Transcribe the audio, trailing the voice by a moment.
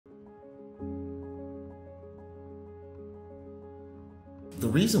The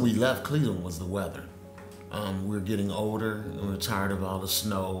reason we left Cleveland was the weather. We're getting older and we're tired of all the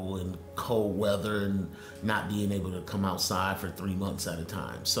snow and cold weather and not being able to come outside for 3 months at a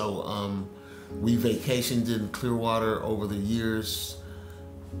time. So we vacationed in Clearwater over the years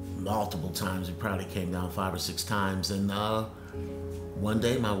multiple times. We probably came down 5 or 6 times. And one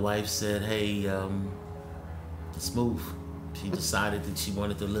day my wife said, hey, let's move. She decided that she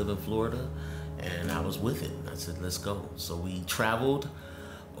wanted to live in Florida, and I was with it. I said, let's go. So we traveled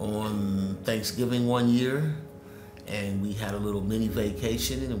on Thanksgiving one year, and we had a little mini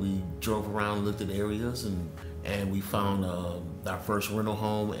vacation, and we drove around, looked at areas, and we found our first rental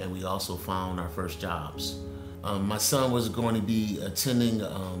home, and we also found our first jobs. My son was going to be attending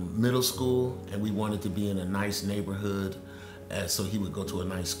middle school, and we wanted to be in a nice neighborhood, so he would go to a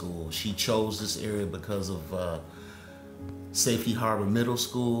nice school. She chose this area because of Safety Harbor Middle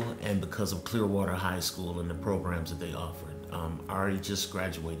School and because of Clearwater High School and the programs that they offered. Ari just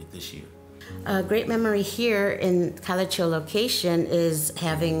graduated this year. A great memory here in College Hill location is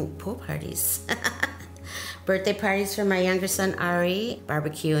having pool parties. Birthday parties for my younger son, Ari,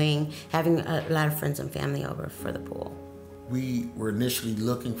 barbecuing, having a lot of friends and family over for the pool. We were initially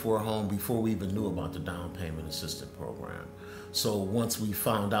looking for a home before we even knew about the down payment assistance program. So once we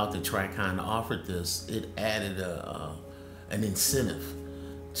found out that Tricon offered this, it added an incentive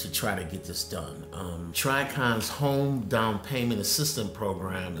to try to get this done. Tricon's Home Down Payment Assistance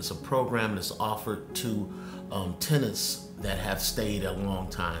Program is a program that's offered to tenants that have stayed a long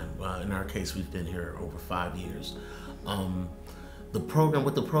time. In our case, we've been here over 5 years.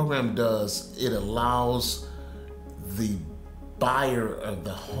 What the program does, it allows the buyer of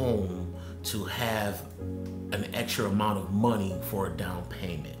the home to have an extra amount of money for a down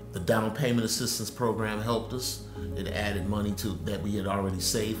payment. The down payment assistance program helped us. It added money that we had already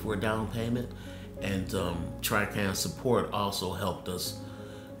saved for a down payment. And Tricon support also helped us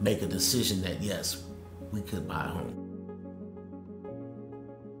make a decision that yes, we could buy a home.